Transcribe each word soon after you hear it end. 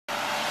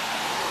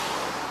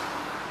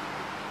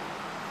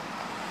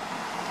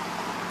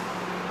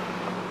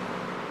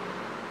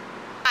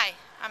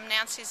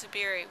Nancy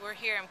Zubiri. We're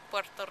here in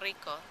Puerto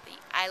Rico, the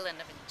island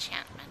of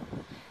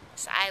enchantment.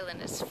 This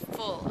island is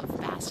full of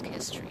Basque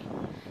history.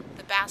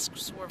 The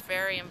Basques were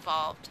very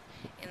involved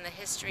in the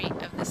history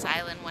of this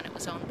island when it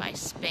was owned by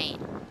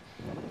Spain.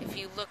 If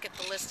you look at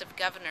the list of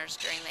governors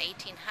during the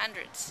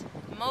 1800s,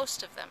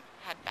 most of them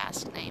had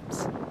Basque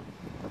names.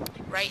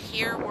 Right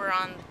here we're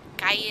on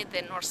Calle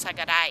de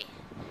Norzagaray.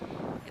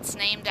 It's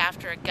named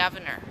after a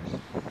governor.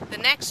 The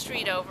next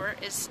street over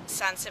is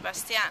San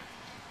Sebastián.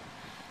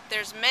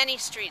 There's many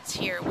streets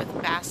here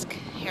with Basque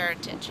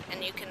heritage,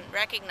 and you can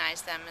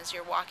recognize them as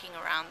you're walking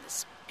around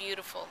this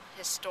beautiful,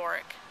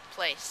 historic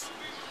place.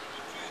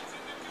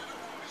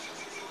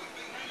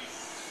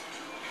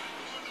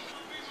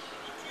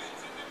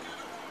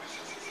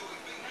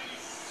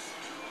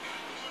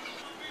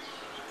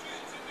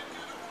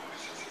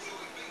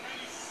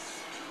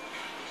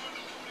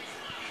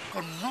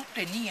 No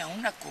tenía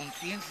una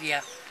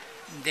conciencia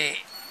de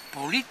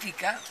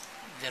política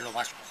de lo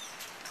vasco,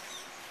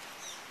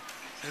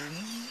 pero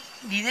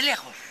ni de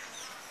lejos.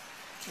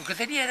 Lo que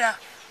tenía era,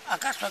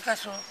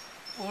 acaso,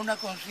 una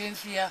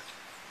conciencia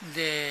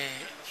de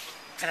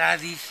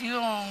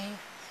tradición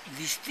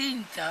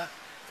distinta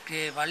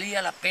que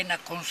valía la pena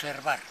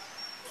conservar,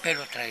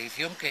 pero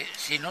tradición que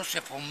si no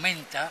se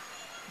fomenta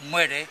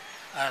muere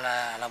a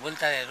la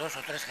vuelta de 2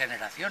 o 3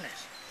 generaciones.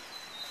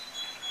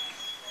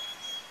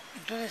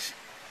 Entonces,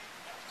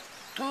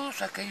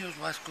 todos aquellos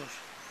vascos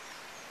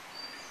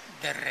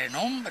de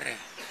renombre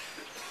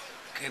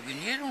que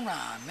vinieron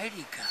a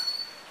América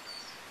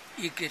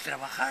y que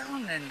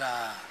trabajaron en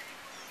la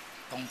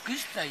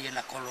conquista y en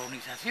la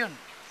colonización,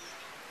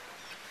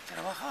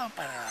 trabajaban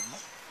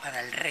para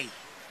el rey,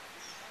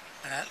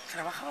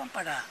 trabajaban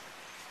para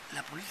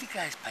la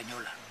política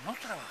española, no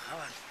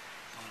trabajaban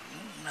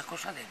por una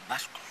cosa de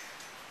vascos.